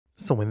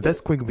So in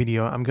this quick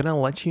video, I'm gonna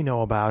let you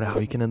know about how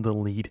you can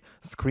delete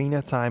screen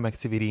time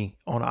activity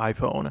on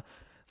iPhone.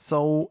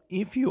 So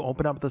if you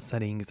open up the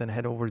settings and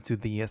head over to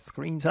the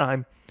screen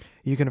time,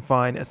 you can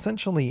find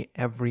essentially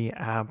every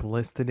app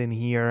listed in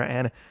here,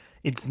 and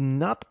it's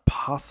not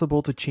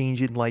possible to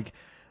change it like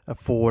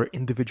for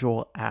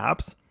individual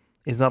apps.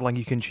 It's not like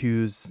you can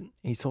choose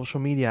a social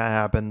media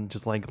app and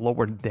just like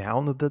lower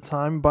down the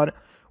time, but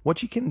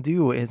what you can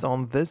do is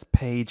on this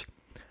page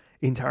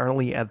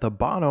entirely at the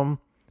bottom,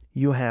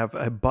 you have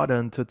a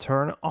button to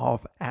turn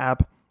off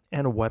app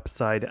and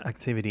website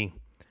activity.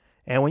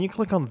 And when you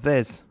click on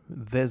this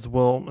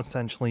will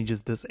essentially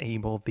just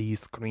disable the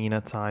screen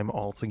time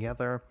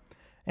altogether,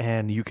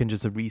 and you can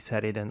just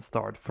reset it and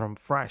start from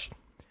fresh.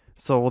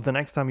 So the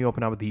next time you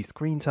open up the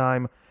screen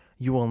time,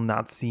 you will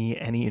not see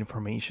any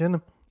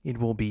information. It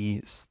will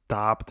be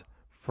stopped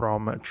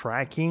from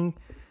tracking,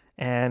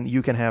 and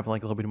you can have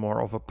like a little bit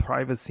more of a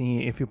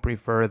privacy if you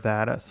prefer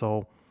that.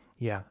 So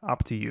yeah,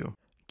 up to you.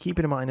 Keep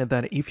in mind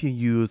that if you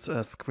use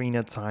screen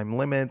time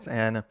limits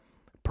and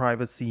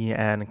privacy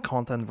and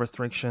content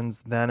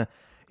restrictions, then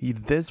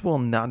this will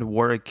not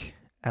work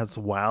as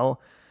well.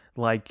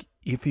 Like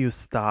if you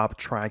stop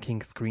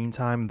tracking screen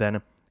time,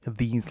 then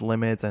these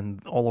limits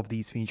and all of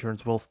these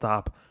features will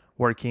stop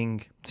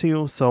working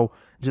too. So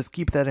just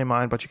keep that in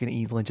mind, but you can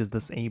easily just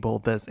disable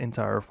this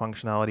entire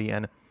functionality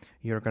and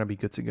you're going to be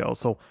good to go.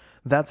 So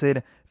that's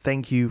it.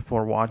 Thank you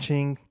for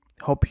watching.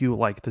 Hope you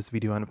liked this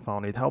video and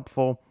found it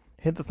helpful.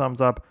 Hit the thumbs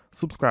up,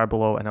 subscribe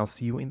below, and I'll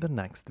see you in the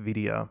next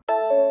video.